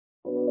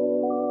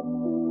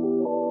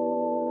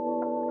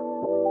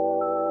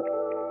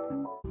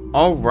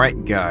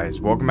Alright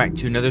guys, welcome back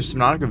to another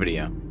Subnautica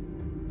video.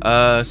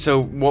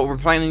 So what we're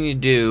planning to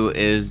do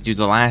is do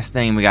the last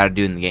thing we gotta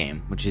do in the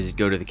game, which is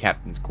go to the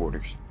captain's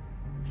quarters.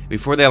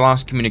 Before they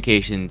lost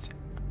communications,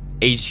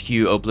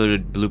 HQ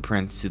uploaded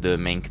blueprints to the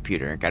main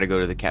computer. Gotta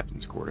go to the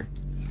captain's quarter.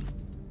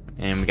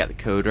 And we got the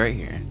code right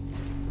here.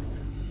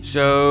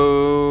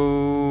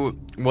 So,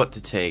 what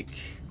to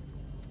take?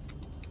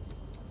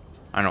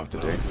 I know what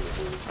to do.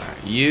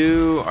 Alright,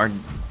 you are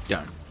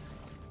done.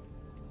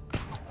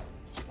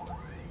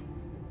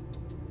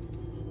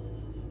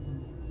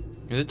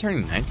 Is it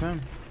turning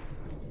nighttime?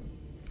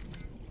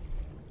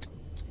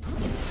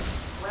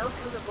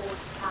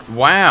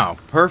 Wow,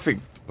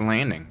 perfect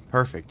landing.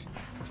 Perfect.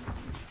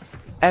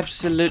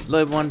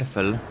 Absolutely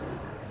wonderful. Welcome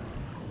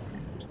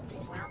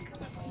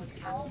aboard.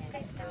 All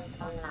systems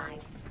online.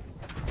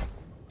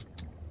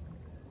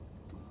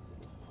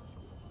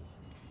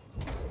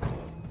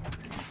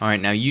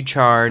 Alright, now you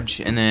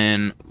charge, and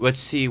then let's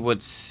see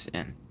what's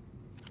in.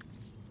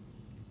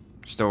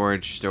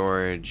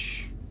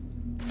 Storage.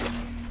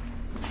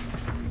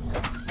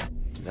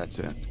 That's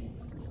it.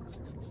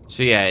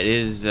 So yeah, it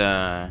is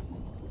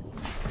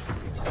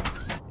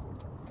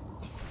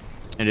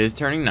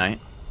turning night.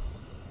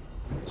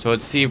 So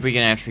let's see if we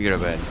can actually go to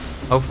bed.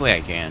 Hopefully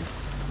I can.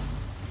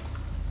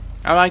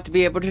 I like to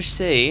be able to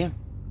see.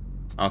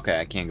 Okay,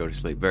 I can't go to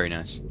sleep. Very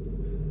nice.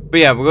 But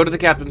yeah, we'll go to the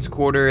captain's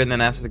quarter, and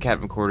then after the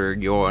captain's quarter,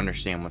 you'll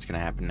understand what's going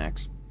to happen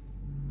next.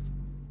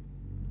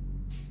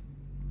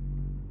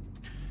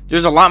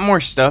 There's a lot more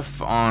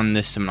stuff on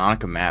this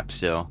Subnautica map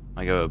still.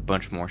 Like a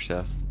bunch more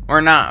stuff. Or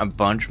not a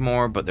bunch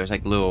more, but there's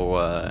like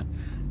little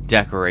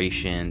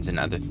decorations and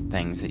other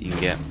things that you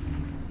can get.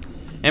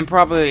 And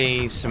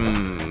probably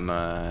some...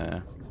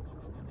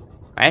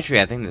 Actually,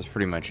 I think that's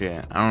pretty much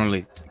it. I don't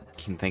really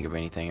can think of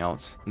anything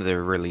else that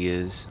there really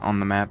is on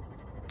the map.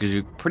 Because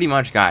we pretty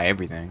much got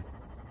everything.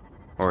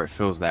 Or it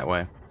feels that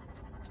way.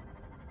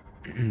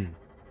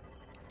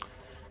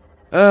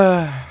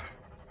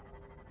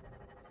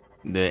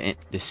 The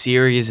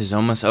series is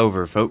almost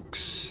over,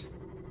 folks.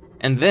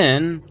 And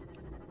then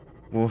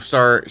we'll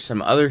start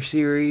some other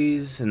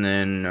series, and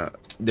then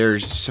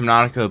there's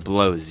Subnautica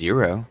Below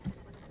Zero.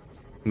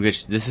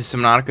 Which this is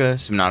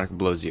Subnautica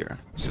Below Zero.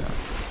 So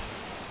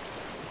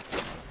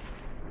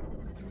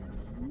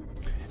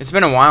it's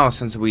been a while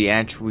since we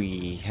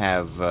actually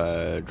have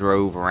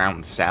drove around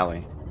with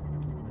Sally.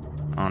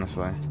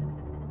 Honestly,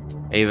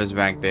 Ava's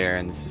back there,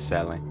 and this is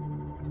Sally.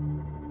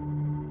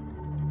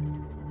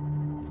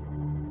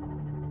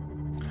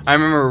 I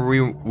remember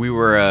we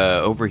were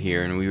over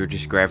here, and we were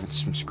just grabbing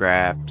some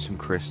scrap, some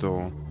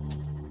crystal.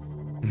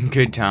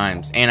 Good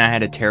times. And I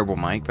had a terrible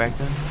mic back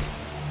then.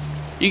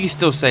 You can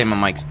still say my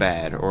mic's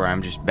bad, or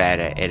I'm just bad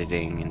at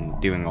editing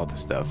and doing all the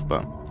stuff,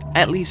 but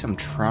at least I'm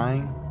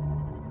trying.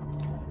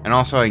 And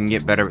also I can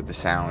get better with the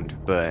sound,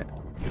 but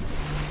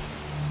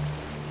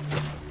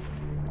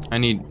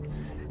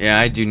yeah,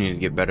 I do need to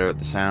get better at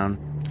the sound.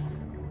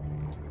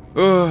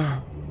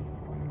 Ugh.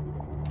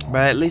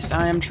 But at least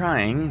I am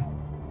trying.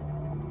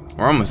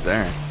 We're almost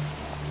there.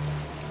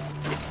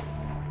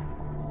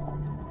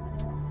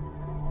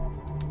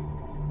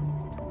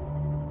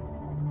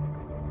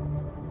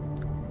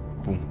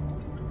 Boom.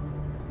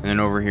 And then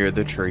over here,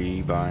 the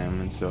tree biome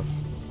and stuff.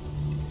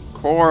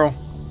 Coral.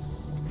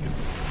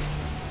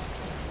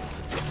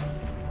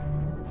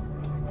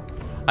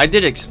 I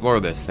did explore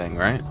this thing,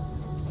 right?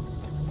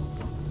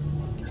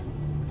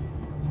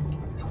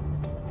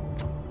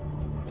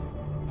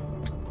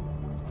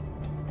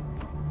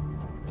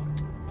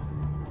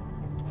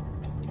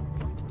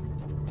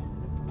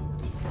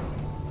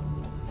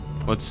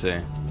 Let's see.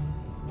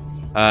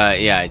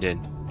 Yeah, I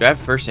did. Do I have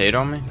first aid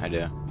on me? I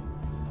do.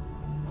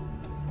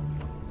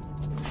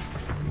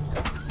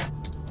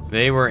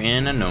 They were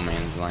in a no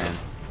man's land.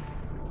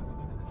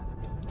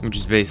 Which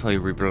is basically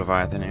Reaper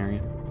Leviathan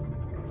area.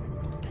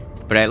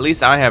 But at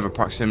least I have a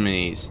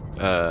proximity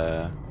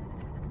thingamabobber.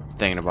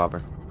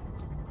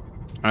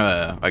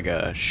 Like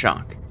a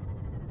shock.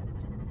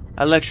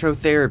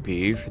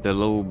 Electrotherapy for the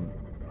little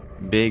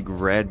big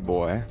red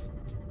boy.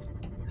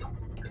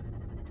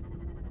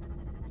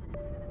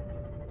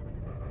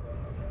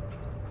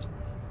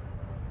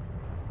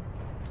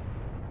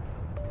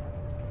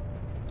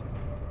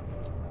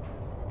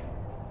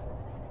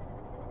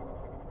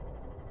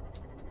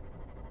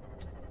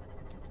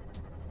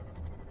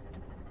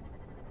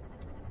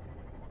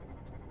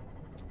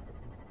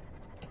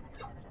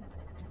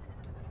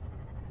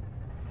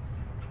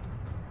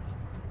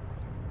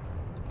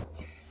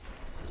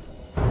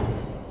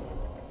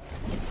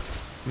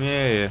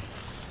 Yeah.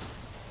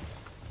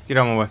 Get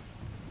on my way.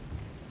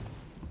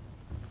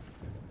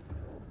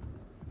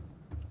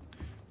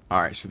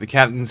 Alright, so the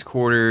captain's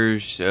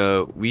quarters,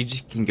 we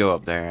just can go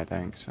up there, I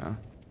think, so.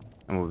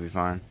 And we'll be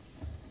fine.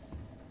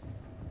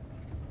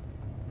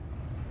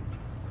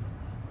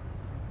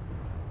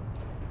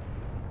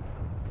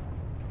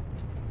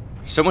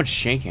 So much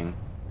shaking.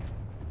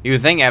 You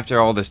would think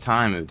after all this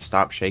time it would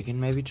stop shaking,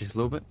 maybe just a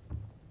little bit,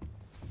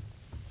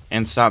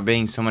 and stop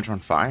being so much on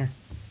fire.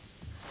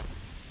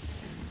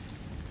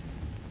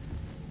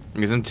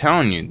 Because I'm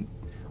telling you,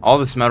 all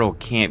this metal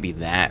can't be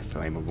that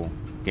flammable,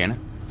 can it?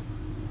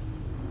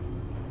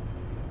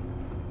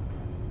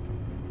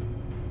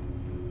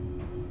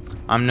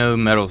 I'm no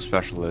metal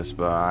specialist,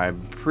 but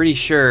I'm pretty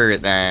sure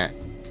that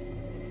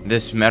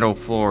this metal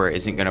floor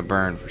isn't gonna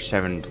burn for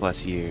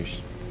 7+ years.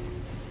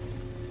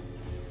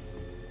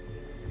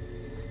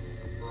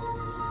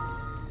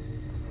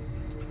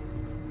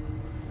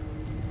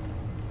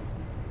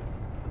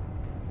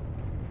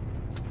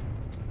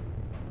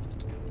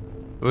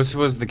 This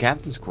was the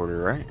captain's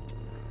quarter, right?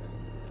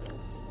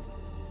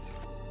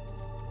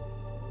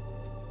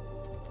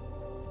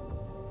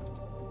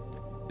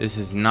 This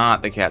is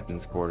not the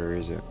captain's quarter,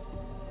 is it?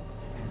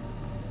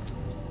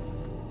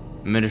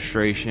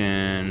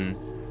 Administration.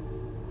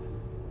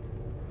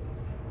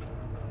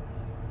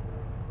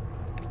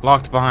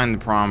 Locked behind the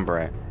prom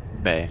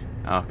bay.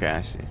 Okay,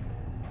 I see.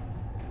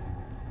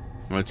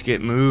 Let's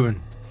get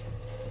moving.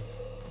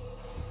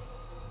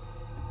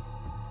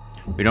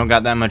 We don't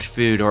got that much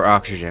food or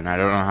oxygen. I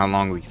don't know how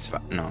long we can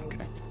survive. No, okay.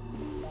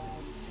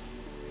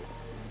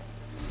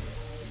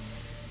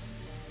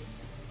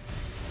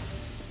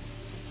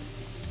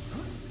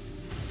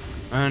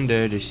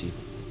 Under the sea.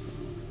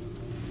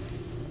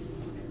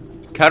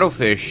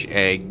 Cuddlefish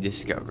egg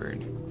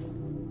discovered.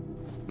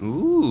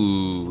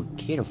 Ooh,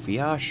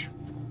 cuddlefish.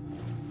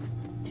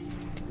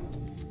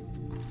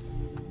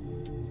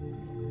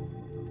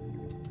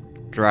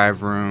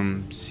 Drive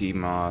room, sea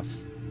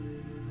moth.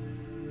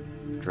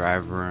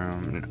 Drive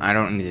room. I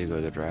don't need to go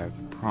to the drive.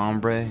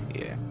 Prombre?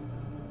 Yeah.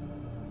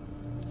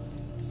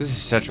 This is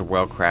such a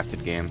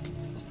well-crafted game.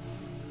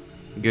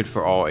 Good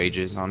for all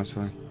ages,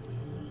 honestly.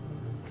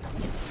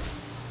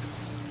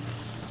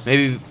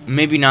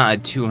 Maybe not a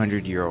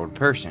 200-year-old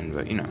person,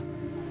 but you know.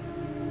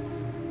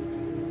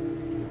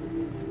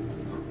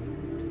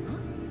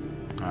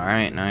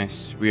 Alright,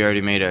 nice. We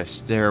already made a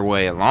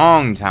stairway a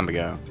long time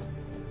ago.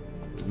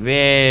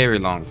 Very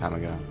long time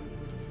ago.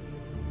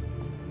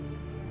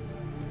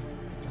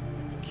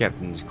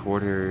 Captain's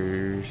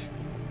quarters.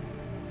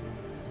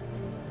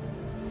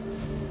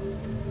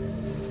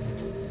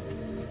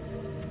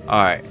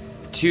 Alright.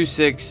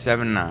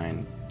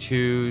 2679.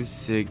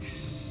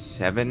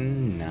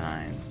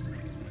 2679.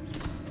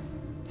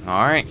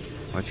 Alright.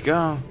 Let's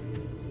go.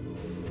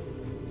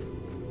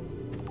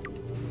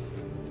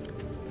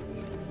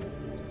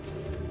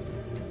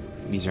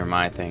 These are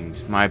my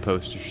things. My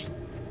posters.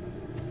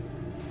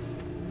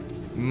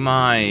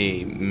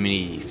 My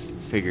mini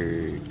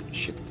figure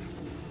ship.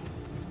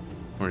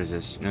 What is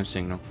this? No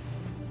signal.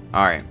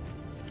 Alright.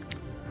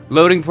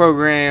 Loading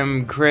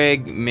program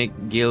Craig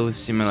McGill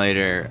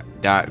Simulator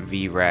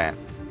 .vrat.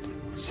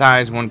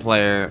 Size 1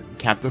 player.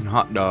 Captain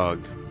Hot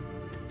Dog.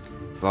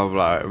 Blah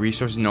blah blah.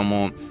 Resources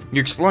normal.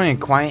 You're exploring a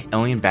quiet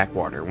alien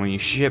backwater when your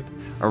ship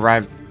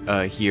arrived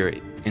here.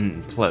 It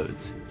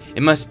implodes.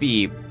 It must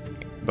be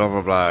blah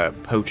blah blah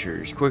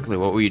poachers. Quickly,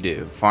 what will you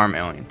do? Farm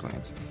alien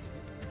plants.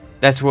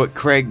 That's what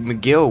Craig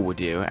McGill would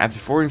do. After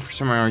foraging for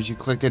some hours, you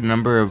collected a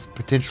number of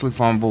potentially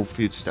farmable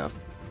foodstuff,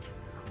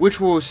 which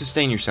will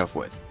sustain yourself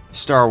with.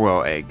 Star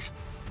whale eggs.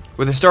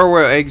 With the star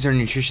whale eggs are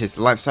nutritious,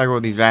 the life cycle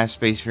of these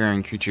vast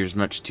spacefaring creatures is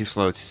much too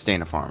slow to stay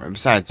in a farm. And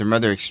besides, their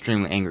mother is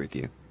extremely angry with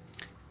you.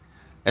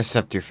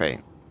 Accept your fate.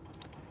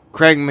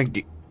 Craig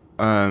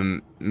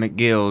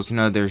McGill's,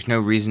 no, there's no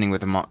reasoning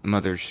with a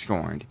mother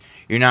scorned.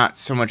 You're not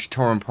so much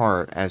torn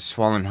apart as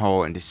swollen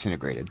whole and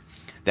disintegrated.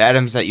 The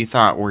atoms that you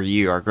thought were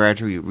you are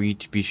gradually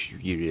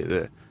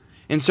redistributed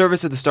in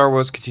service of the Star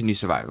Wars' continued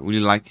survival. Would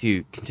you like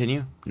to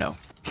continue? No.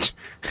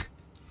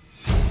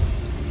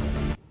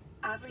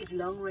 Average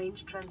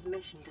long-range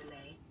transmission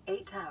delay,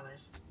 8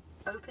 hours.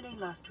 Opening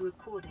last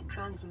recorded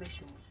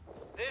transmissions.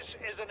 This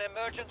is an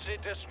emergency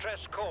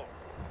distress call.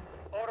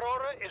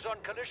 Aurora is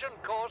on collision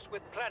course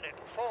with planet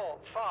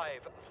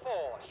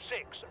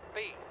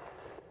 4546b.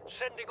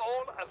 Sending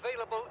all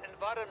available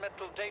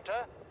environmental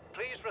data.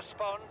 Please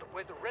respond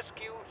with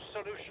rescue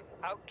solution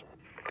out.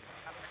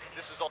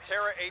 This is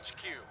Altera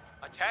HQ.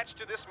 Attached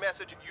to this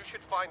message, you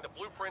should find the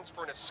blueprints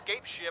for an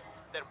escape ship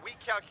that we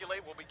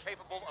calculate will be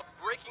capable of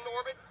breaking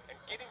orbit and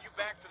getting you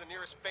back to the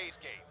nearest phase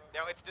gate.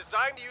 Now, it's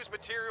designed to use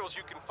materials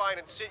you can find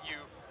in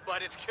situ,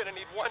 but it's gonna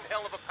need one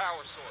hell of a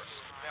power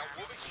source. Now,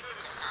 we'll be sure to...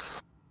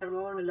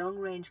 Aurora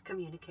long-range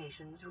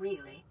communications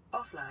relay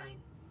offline.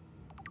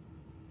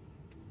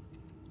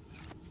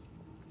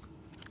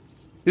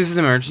 This is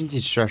the emergency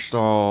distress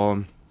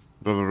call.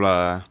 Blah blah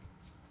blah.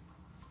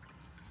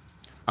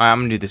 Alright, I'm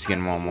gonna do this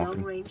again while I'm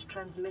walking. Long-range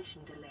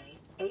transmission delay,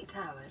 8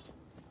 hours.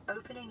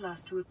 Opening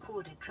last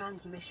recorded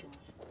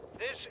transmissions.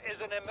 This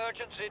is an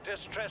emergency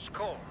distress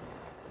call.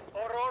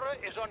 Aurora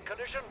is on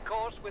collision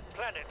course with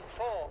planet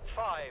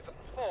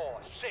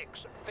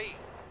 4546b.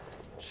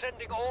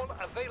 Sending all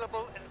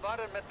available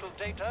environmental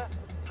data.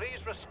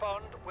 Please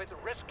respond with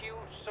rescue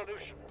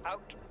solution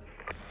out.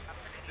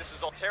 This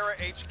is Altera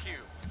HQ.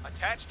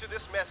 Attached to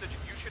this message,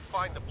 you should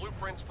find the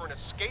blueprints for an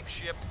escape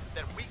ship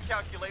that we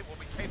calculate will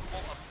be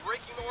capable of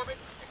breaking orbit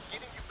and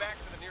getting you back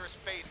to the nearest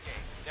phase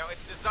gate. Now,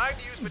 it's designed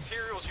to use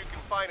materials you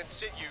can find in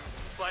situ,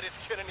 but it's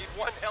gonna need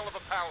one hell of a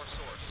power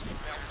source.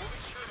 Now, we'll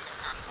be sure to...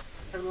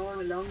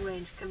 Aurora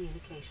long-range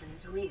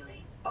communications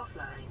relay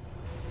offline.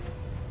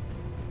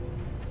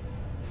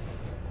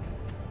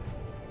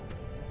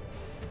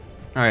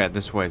 Oh yeah,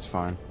 this way is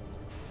fine.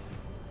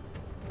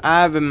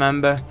 I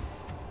remember.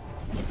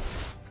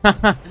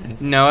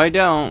 No, I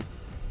don't.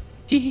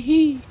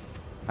 Tee-hee-hee.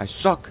 I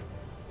suck.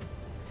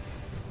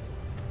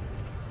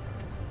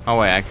 Oh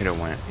wait, I could have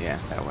went. Yeah,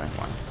 that way.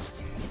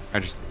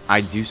 Wow.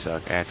 I do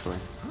suck, actually.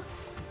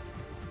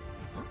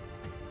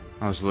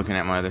 I was looking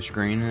at my other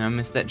screen and I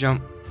missed that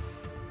jump.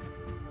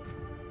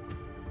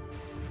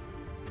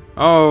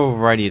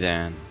 Alrighty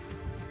then.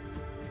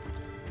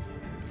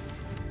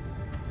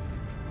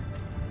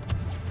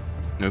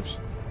 Oops.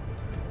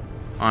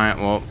 Alright,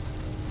 well.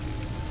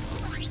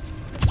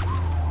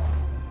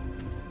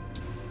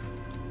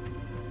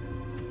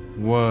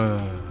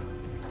 Whoa.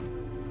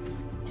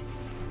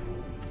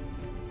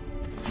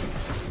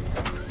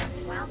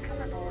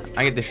 Welcome aboard.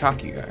 I get to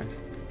shock you guys.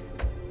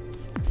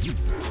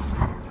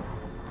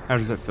 How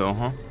does that feel,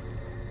 huh?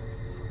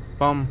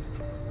 Bum.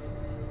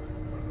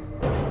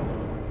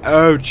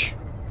 Ouch.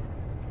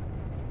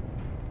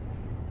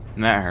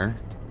 That hurt.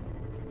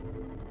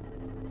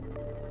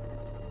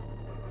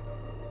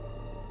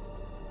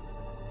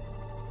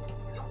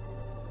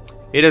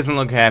 He doesn't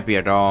look happy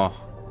at all.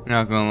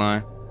 Not gonna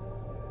lie.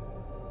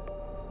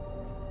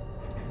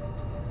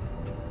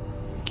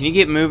 Can you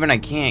get moving? I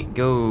can't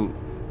go.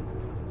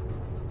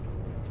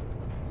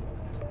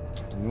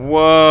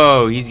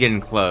 Whoa, he's getting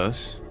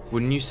close.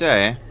 Wouldn't you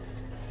say?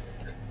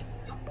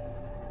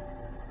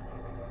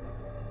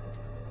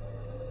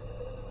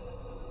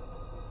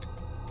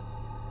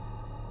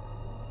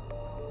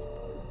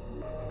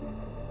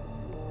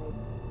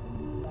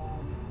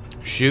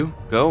 Shoo,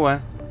 go away.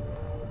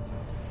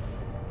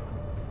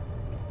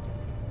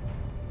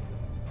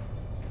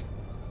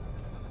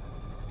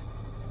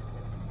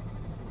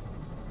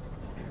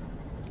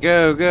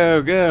 Go,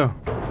 go, go.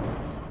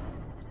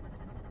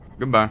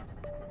 Goodbye.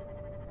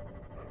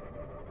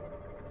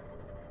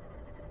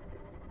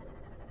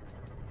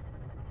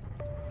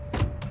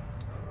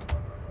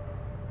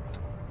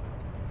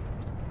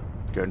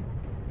 Good.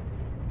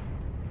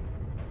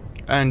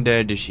 And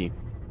dead is she.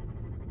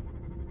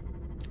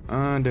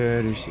 And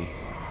dead is she.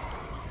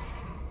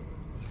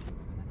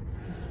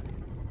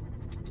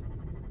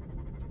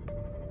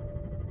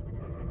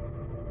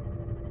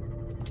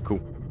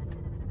 Cool.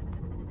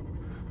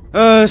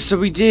 So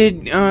we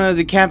did,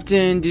 the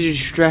captain did a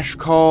distress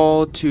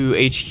call to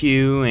HQ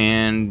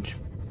and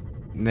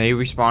they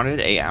responded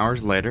 8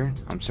 hours later.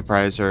 I'm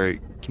surprised our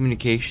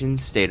communication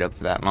stayed up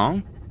for that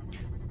long.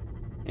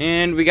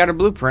 And we got a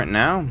blueprint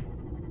now.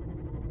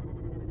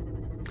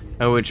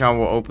 Which I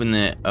will open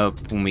it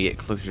up when we get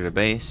closer to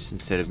base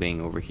instead of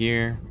being over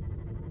here.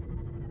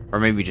 Or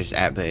maybe just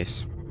at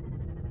base.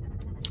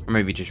 Or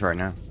maybe just right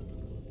now.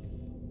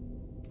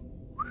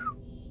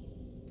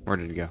 Where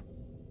did it go?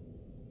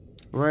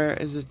 Where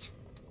is it?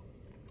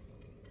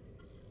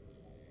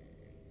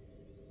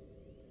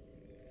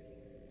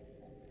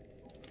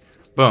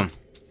 Boom.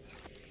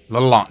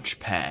 The launch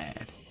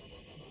pad.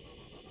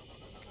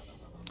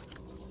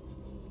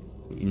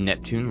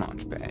 Neptune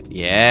launch pad.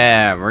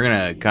 Yeah, we're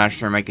gonna gosh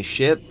darn make a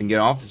ship and get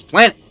off this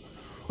planet.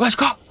 Let's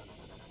go.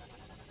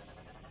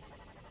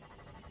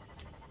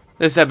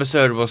 This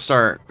episode we'll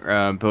start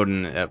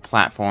building a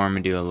platform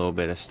and do a little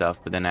bit of stuff,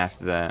 but then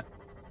after that,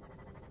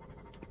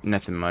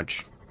 nothing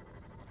much.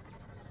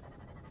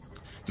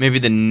 Maybe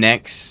the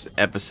next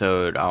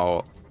episode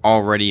I'll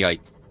already like,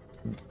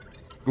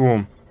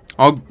 well,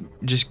 I'll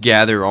just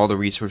gather all the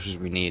resources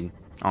we need.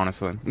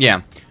 Honestly,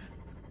 yeah.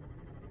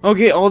 I'll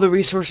get all the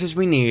resources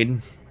we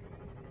need,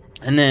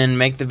 and then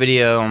make the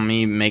video on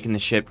me making the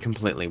ship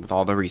completely with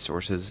all the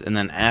resources, and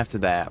then after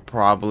that,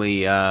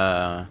 probably,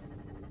 that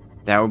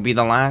would be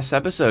the last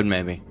episode,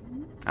 maybe.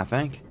 I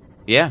think.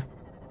 Yeah.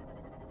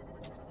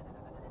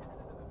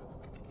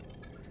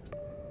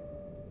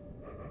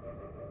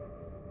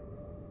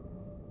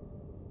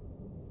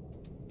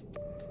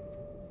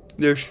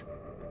 Yes.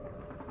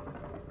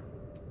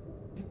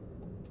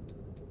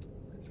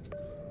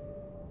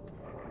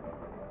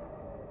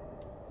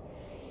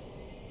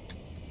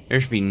 There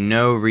should be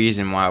no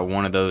reason why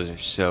one of those are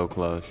so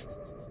close.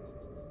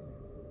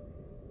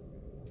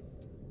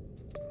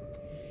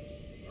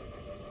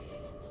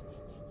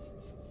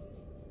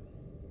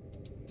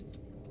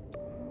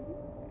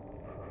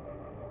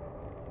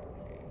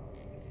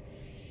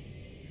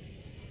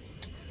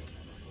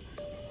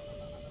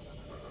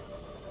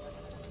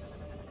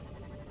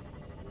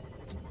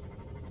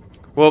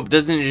 Well,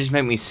 doesn't it just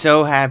make me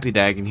so happy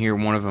that I can hear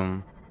one of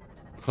them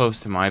close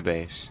to my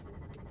base?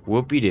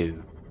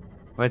 Whoopie-doo.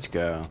 Let's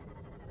go.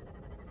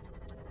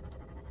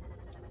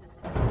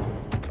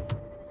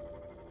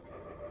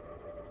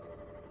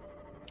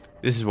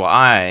 This is why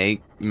I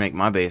make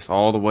my base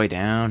all the way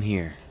down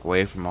here,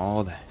 away from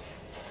all that.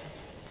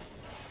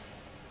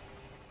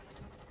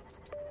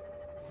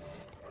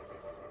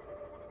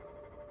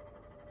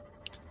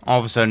 All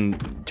of a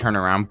sudden, turn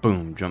around,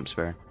 boom, jump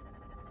spare.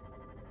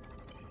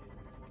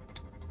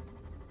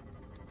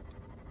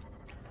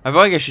 I feel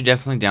like I should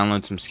definitely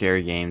download some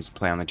scary games and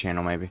play on the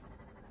channel, maybe.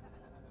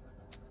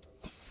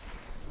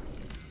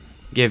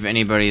 Give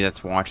anybody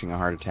that's watching a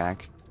heart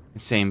attack.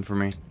 Same for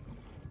me.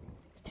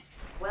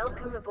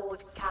 Welcome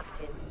aboard,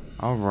 Captain.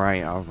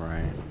 Alright,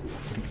 alright.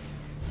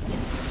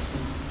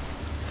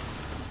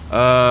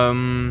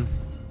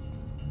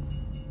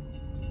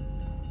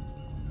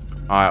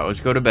 Alright, let's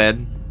go to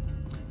bed.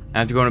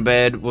 After going to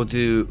bed,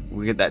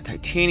 we get that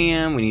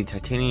titanium, we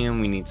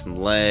need some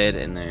lead,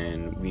 and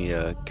then we need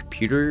a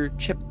computer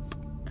chip.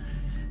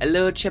 A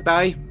little chip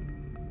eye.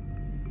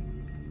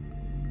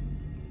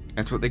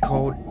 That's what they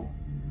called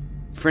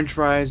French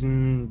fries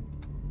and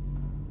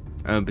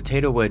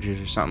potato wedges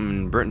or something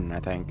in Britain, I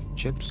think.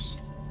 Chips.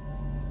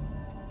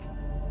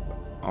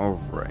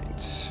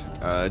 Alright.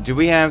 Do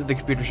we have the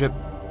computer chip?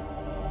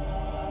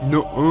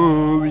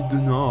 No, we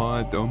do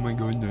not. Oh my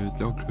goodness,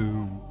 so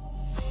cool.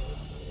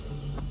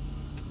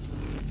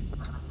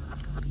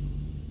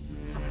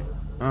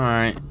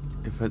 Alright,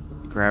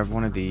 grab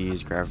one of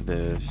these, grab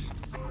this.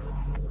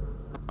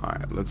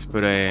 Alright, let's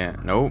put a,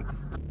 nope.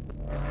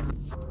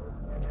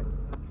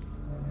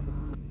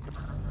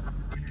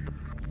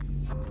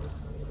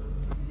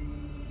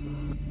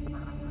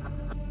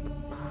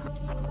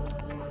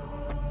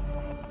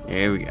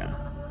 Here we go.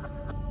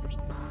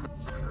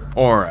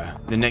 Aura,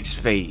 the next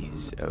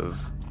phase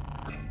of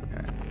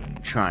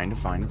trying to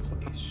find a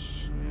place.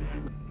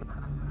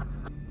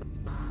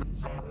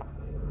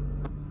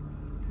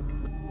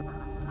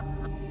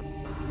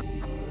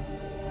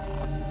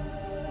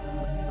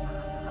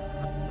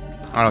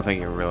 I don't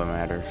think it really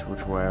matters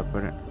which way I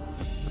put it.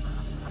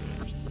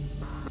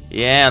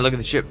 Yeah, look at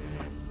the ship.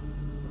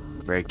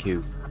 Very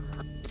cute.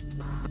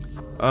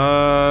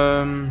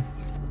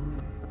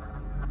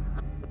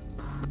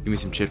 Give me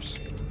some chips.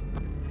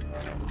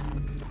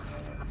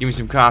 Give me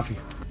some coffee.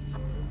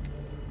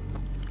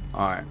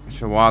 Alright,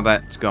 so while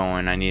that's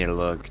going, I need to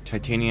look.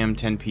 Titanium,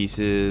 10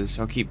 pieces.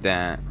 I'll keep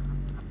that.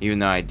 Even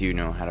though I do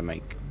know how to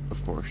make,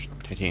 of course,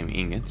 titanium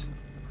ingots.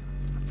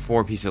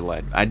 4 pieces of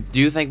lead. I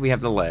do think we have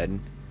the lead.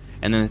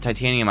 And then the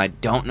titanium, I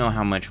don't know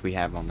how much we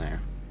have on there.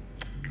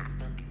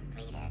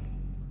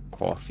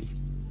 Coffee.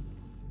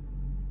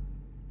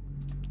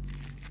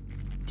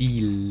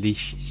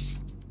 Delicious.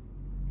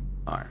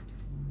 Alright.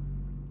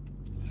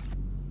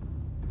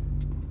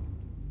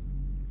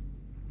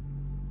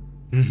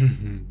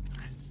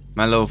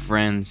 My little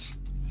friends.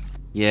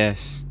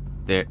 Yes.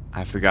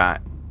 I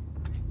forgot.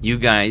 You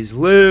guys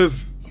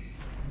live.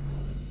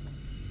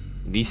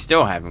 These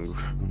still haven't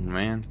grown,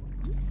 man.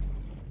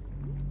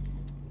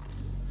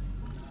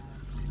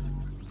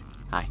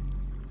 Hi.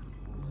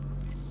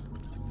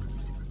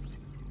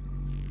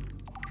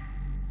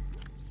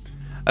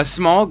 A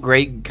small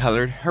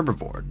gray-colored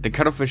herbivore, the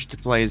cuttlefish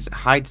displays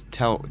high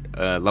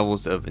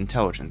levels of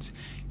intelligence,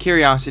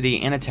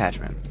 curiosity, and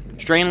attachment.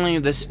 Strangely,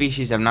 this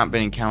species have not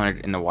been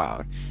encountered in the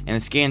wild, and the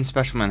scanned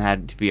specimen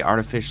had to be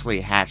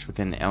artificially hatched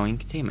within the alien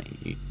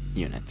containment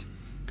unit.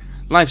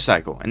 Life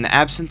cycle. In the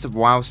absence of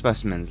wild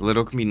specimens,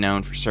 little can be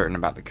known for certain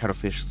about the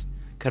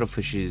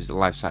cuttlefish's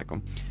life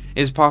cycle.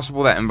 It is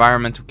possible that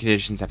environmental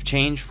conditions have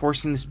changed,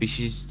 forcing the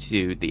species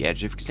to the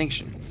edge of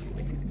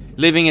extinction,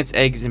 leaving its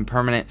eggs in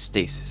permanent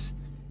stasis.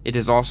 It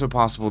is also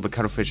possible the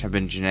cuttlefish have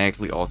been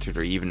genetically altered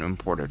or even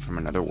imported from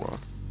another world.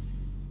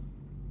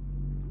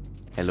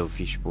 Hello,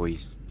 fish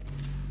boys.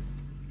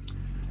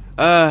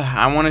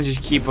 I want to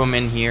just keep them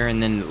in here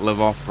and then live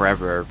off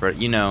forever,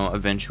 but you know,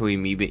 eventually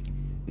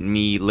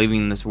me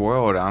leaving this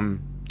world,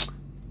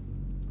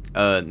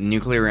 the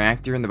nuclear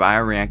reactor and the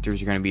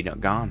bioreactors are going to be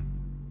gone.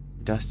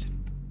 Dusted.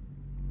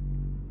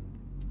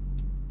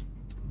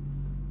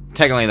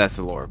 Technically that's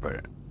the lore,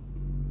 but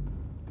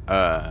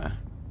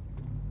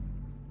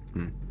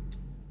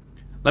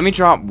let me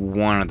drop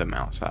one of them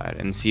outside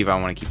and see if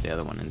I want to keep the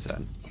other one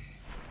inside.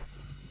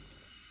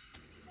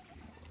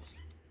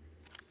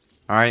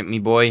 Alright, me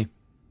boy.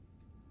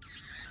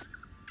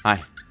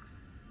 Hi.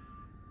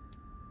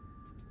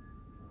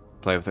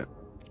 Play with it.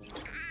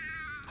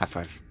 High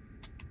five.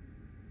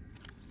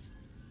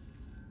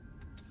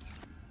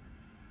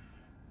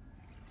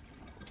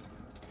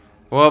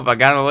 Well, I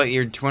gotta let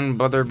your twin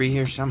brother be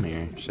here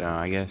somewhere, so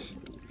I guess.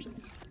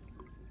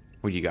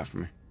 What do you got for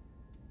me?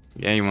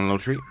 Yeah, you want a little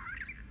treat?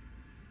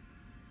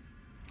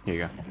 Here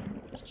you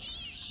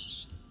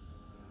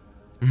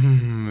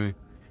go.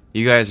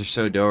 You guys are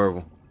so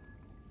adorable.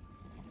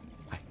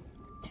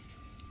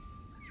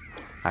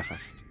 High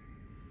five.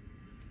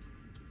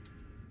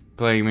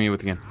 Play me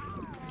with again.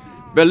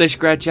 Belly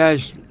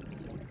scratches.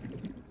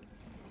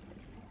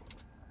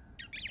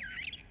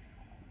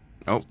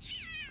 Oh.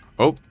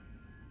 Oh.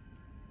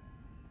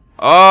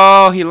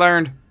 Oh, he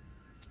learned.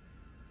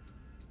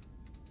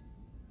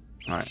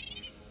 Alright.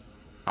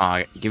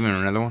 Oh, give him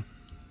another one.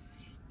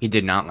 He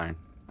did not learn.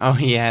 Oh,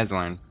 he has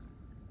learned.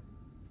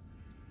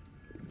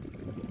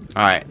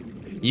 Alright.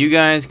 You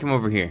guys come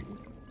over here.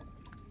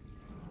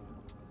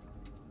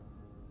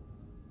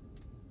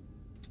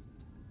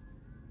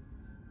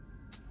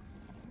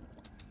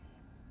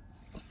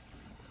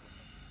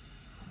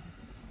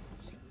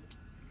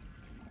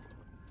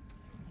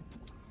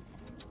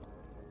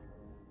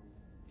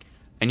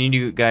 I need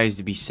you guys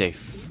to be safe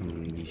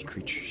from these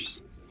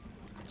creatures.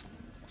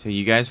 So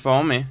you guys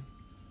follow me.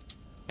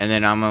 And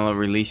then I'm gonna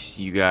release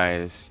you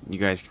guys. You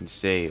guys can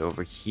stay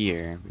over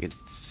here because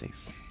it's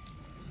safe.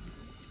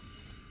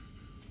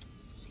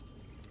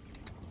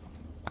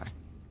 Bye.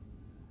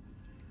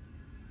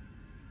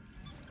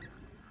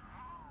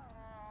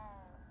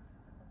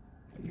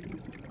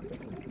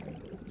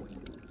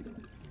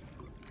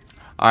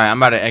 Alright, I'm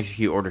about to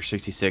execute Order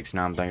 66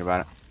 now I'm thinking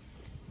about it.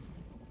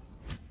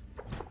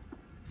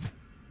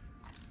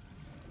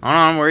 Hold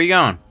on, where are you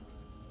going?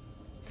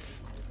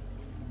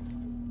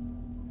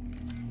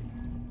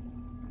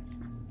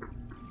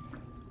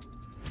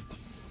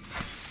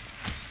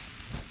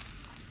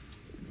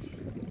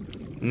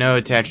 No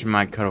attaching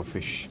my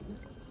cuddlefish.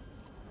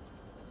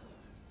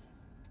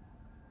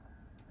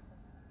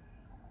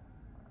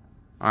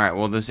 Alright,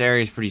 well this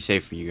area is pretty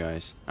safe for you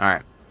guys.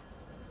 Alright.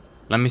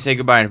 Let me say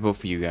goodbye to both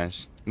of you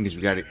guys. Because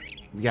we gotta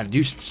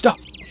do some stuff.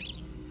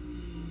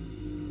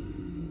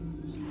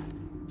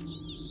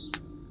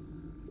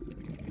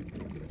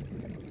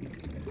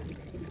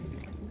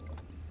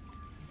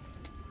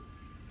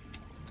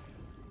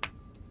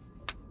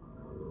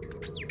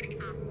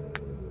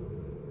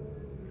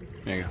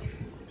 There you go.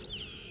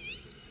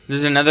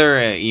 There's another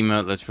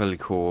emote that's really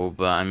cool,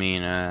 but I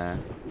mean,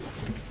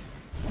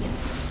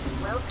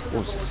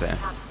 what's it say?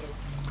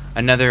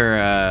 Another,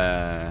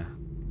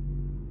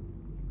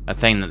 a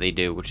thing that they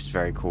do, which is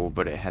very cool,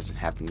 but it hasn't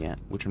happened yet,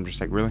 which I'm just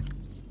like, really?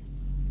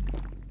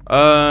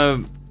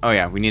 Oh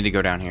yeah, we need to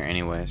go down here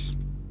anyways.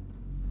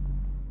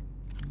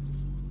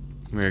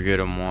 We're good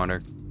on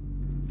water.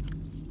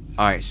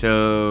 Alright,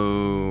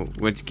 so,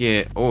 let's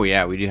get, oh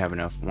yeah, we do have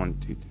enough. 1,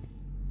 2, 3.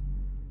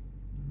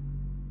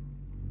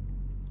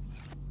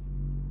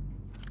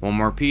 One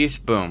more piece,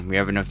 boom, we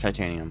have enough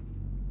titanium.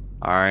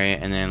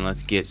 Alright, and then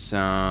let's get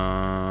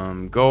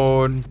some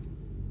gold.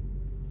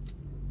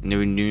 And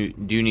we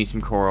do need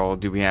some coral.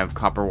 Do we have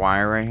copper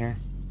wire right here?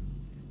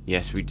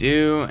 Yes, we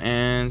do,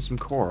 and some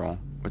coral.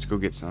 Let's go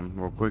get some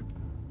real quick.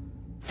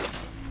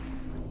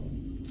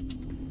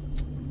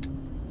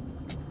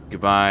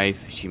 Goodbye,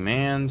 fishy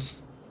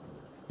mans.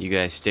 You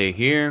guys stay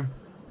here.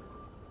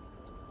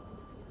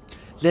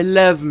 They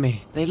love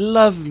me. They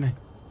love me.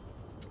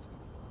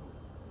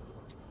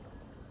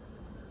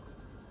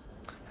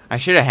 I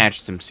should have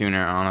hatched them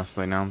sooner,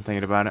 honestly, now I'm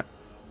thinking about it.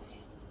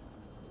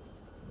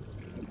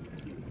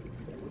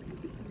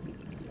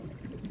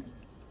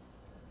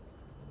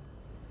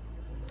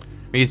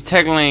 Because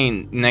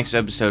technically, next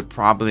episode,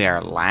 probably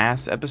our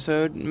last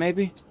episode,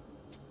 maybe?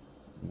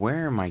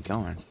 Where am I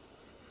going?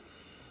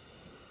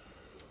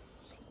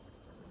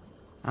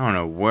 I don't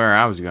know where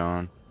I was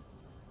going.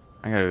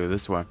 I gotta go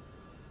this way.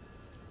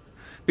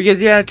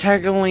 Because, yeah,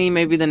 technically,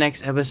 maybe the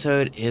next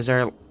episode is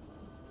our...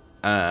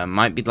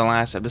 might be the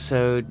last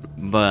episode,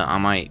 but I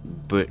might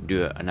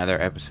do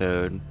another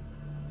episode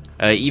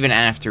even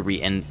after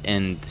we end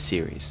the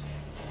series.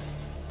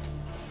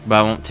 But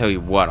I won't tell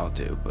you what I'll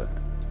do, but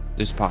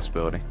there's a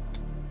possibility.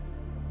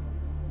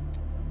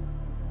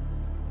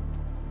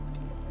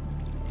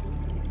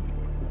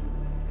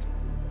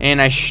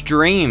 And I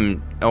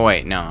streamed. Oh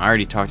wait, no, I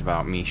already talked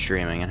about me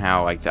streaming and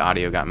how like the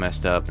audio got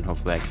messed up, and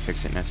hopefully I can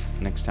fix it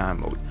next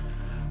time. Oh.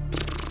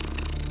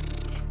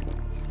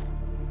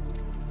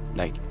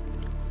 Like.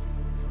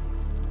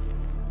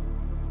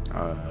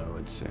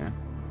 Let's see.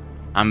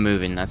 I'm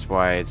moving, that's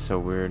why it's so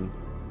weird.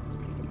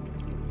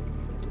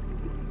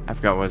 I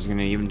forgot what I was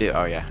gonna even do.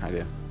 Oh yeah, I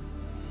do.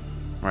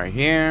 Right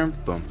here,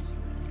 boom.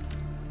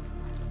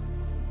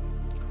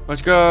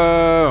 Let's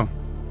go!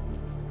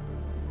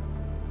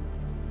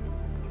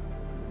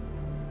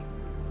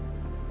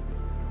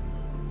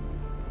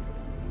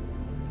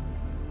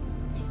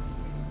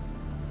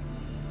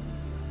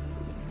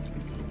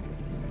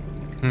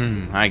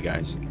 Hi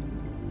guys.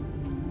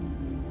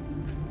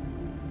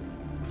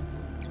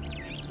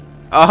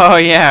 Oh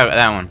yeah,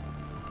 that one.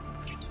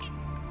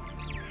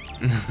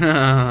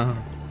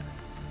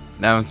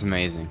 That was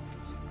amazing.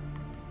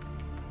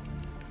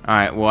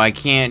 Alright, well I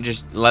can't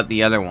just let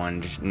the other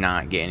one just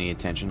not get any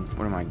attention.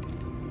 What am I?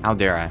 How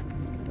dare I?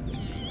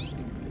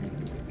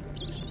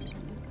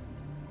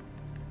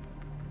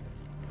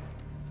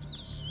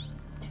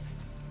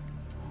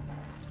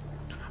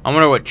 I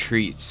wonder what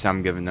treats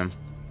I'm giving them.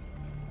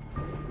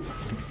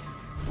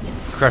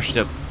 Crushed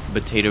up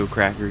potato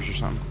crackers or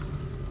something.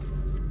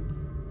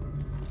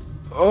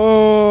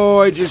 Oh,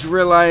 I just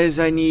realized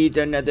I need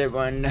another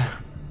one.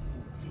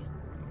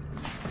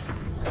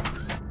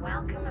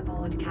 Welcome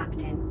aboard,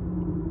 Captain.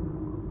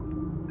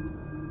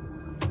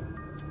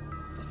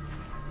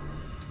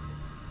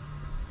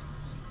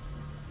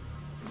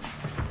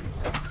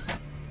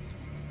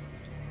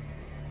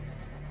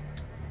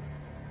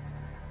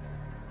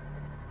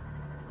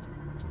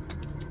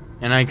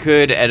 And I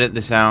could edit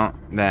this out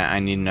that I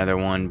need another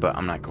one, but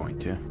I'm not going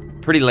to.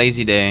 Pretty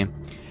lazy day.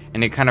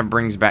 And it kind of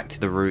brings back to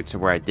the roots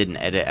of where I didn't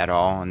edit at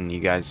all, and you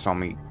guys saw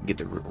me get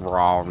the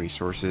raw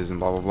resources and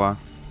blah blah blah,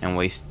 and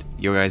waste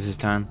your guys'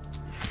 time.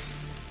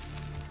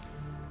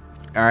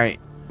 All right,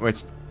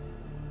 let's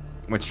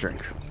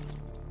drink.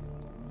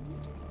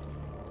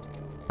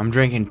 I'm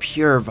drinking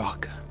pure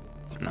vodka.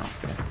 No.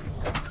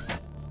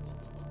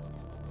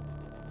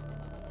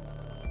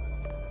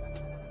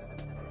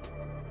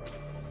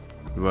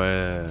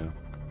 Whoa.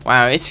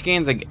 Wow, it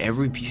scans like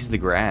every piece of the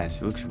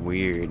grass. It looks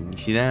weird. You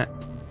see that?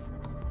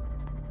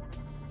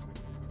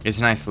 It's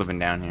nice living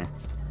down here.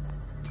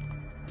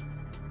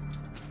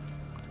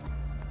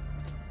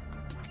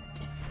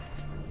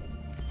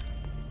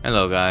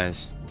 Hello,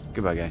 guys.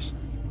 Goodbye, guys.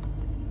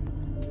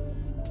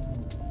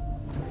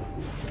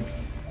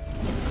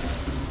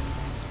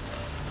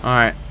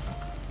 Alright.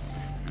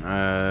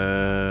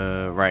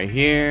 Right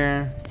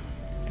here.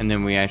 And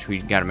then we actually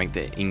gotta make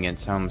the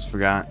ingots. I almost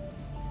forgot.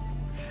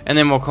 And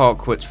then we'll call it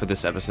quits for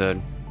this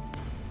episode.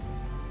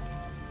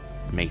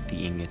 Make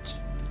the ingots.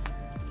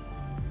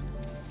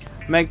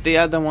 Make the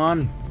other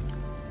one.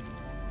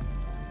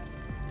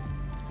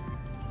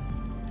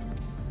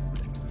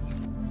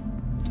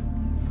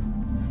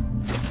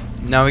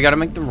 Now we gotta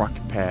make the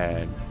rocket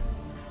pad.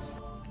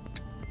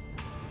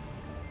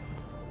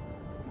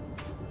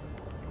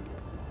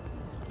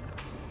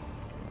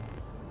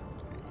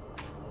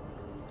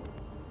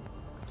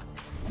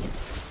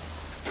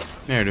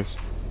 There it is.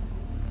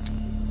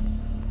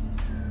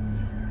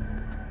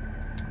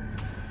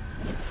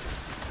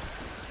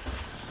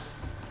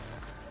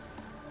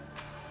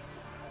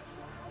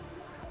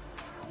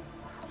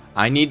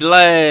 I need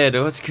lead.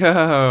 Let's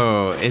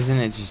go. Isn't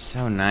it just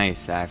so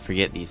nice that I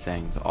forget these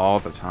things all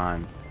the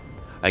time?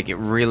 Like, it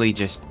really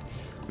just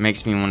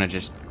makes me want to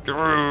just...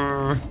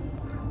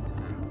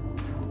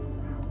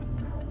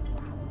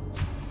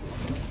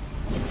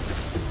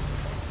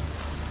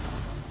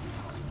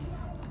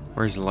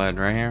 Where's the lead?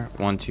 Right here?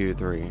 1, 2,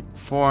 3,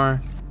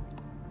 4.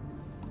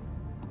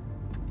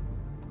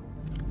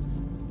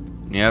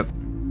 Yep.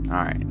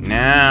 Alright,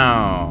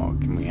 now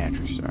can we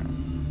actually start?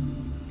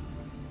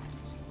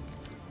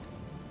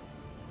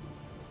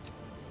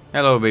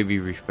 Hello, baby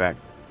reefback.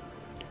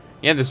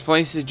 Yeah, this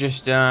place is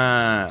just,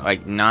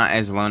 like, not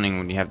as learning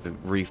when you have the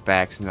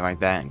reefback, something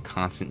like that, and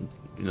constant,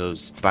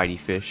 those bitey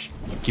fish.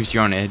 Keeps you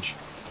on edge.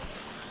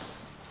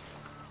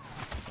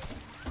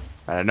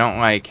 But I don't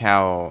like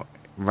how,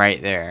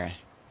 right there.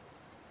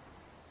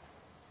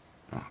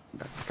 Oh,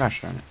 gosh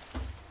darn it.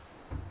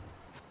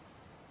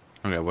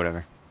 Okay,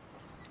 whatever.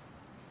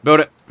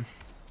 Build it!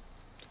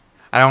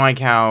 I don't like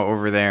how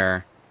over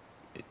there,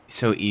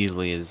 so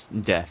easily is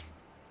death.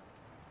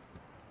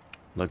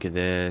 Look at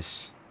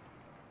this.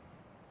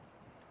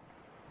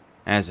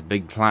 That's a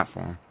big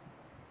platform.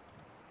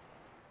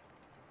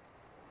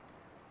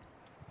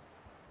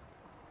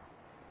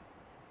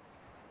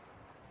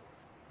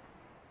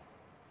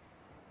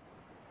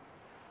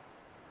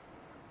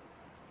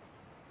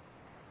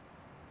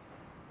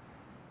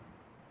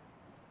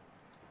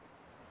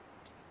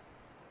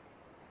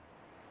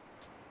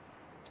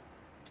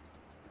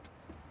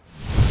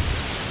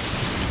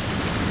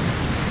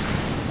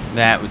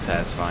 That was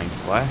satisfying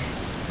splash.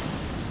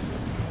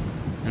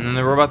 And then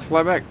the robots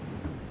fly back.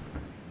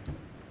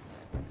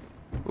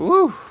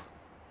 Woo!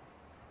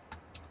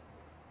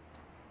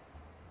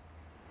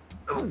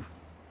 Ooh.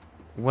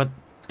 What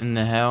in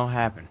the hell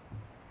happened?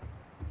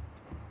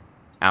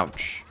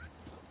 Ouch.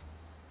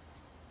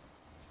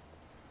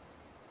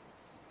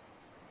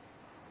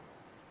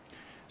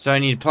 So I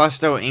need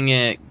plasto,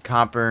 ingot,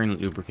 copper,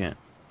 and lubricant.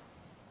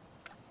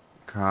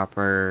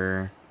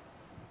 Copper.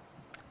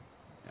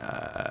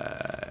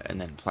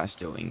 And then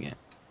plasto ingot.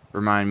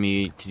 Remind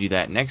me to do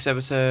that next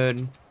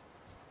episode.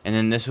 And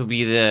then this will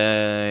be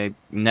the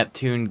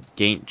Neptune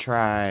gain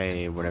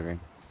try, whatever.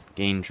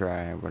 Gain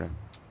try, whatever.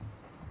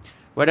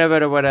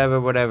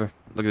 Whatever.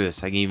 Look at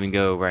this. I can even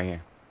go right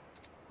here.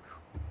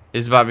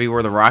 This is about to be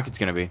where the rocket's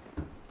going to be.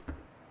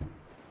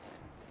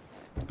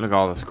 Look at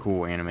all those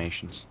cool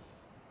animations.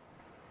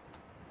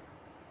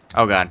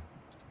 Oh, God.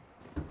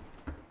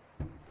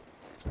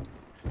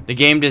 The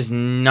game does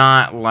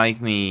not like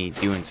me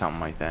doing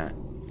something like that.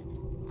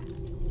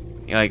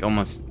 Like,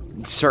 almost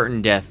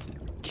certain death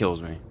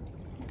kills me.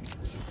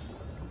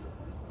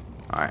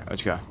 Alright,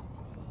 let's go.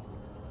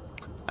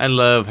 I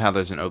love how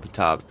there's an open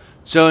top.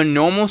 So, in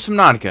normal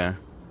Subnautica,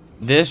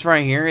 this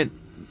right here,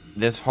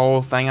 this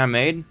whole thing I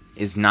made,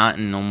 is not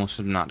in normal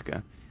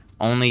Subnautica.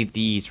 Only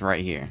these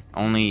right here.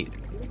 Only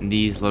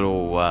these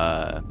little,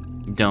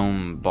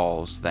 dome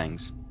balls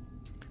things.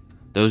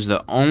 Those are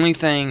the only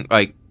thing,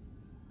 like,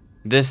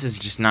 this is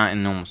just not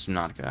in normal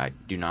Subnautica, I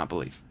do not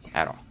believe.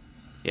 At all.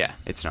 Yeah,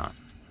 it's not.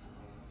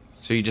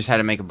 So you just had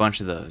to make a bunch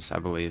of those, I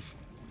believe.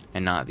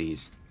 And not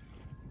these.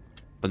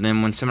 But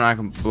then when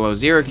Subnautica Below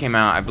Zero came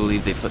out, I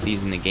believe they put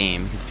these in the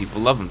game because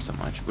people love them so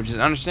much. Which is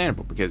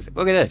understandable because,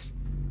 look at this.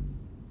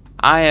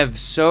 I have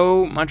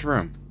so much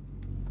room.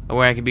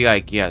 Where I could be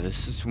like, yeah,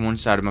 this is one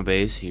side of my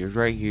base. Here's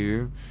right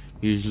here.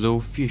 Here's little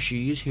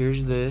fishies.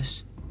 Here's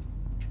this.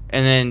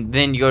 And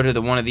then you go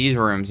to one of these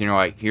rooms and you're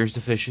like, here's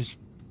the fishes.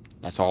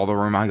 That's all the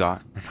room I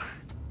got.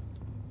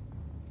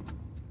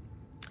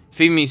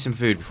 Feed me some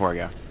food before I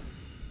go.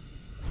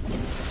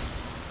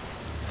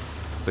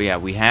 But yeah,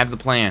 we have the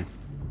plan.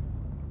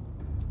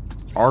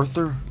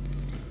 Arthur?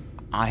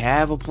 I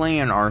have a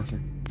plan, Arthur.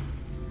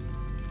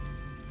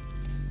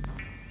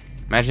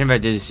 Imagine if I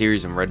did a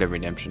series on Red Dead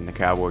Redemption, the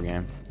cowboy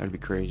game. That'd be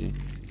crazy.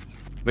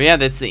 But yeah,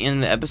 that's the end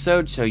of the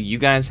episode. So you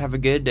guys have a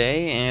good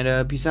day,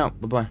 and peace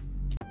out. Bye-bye.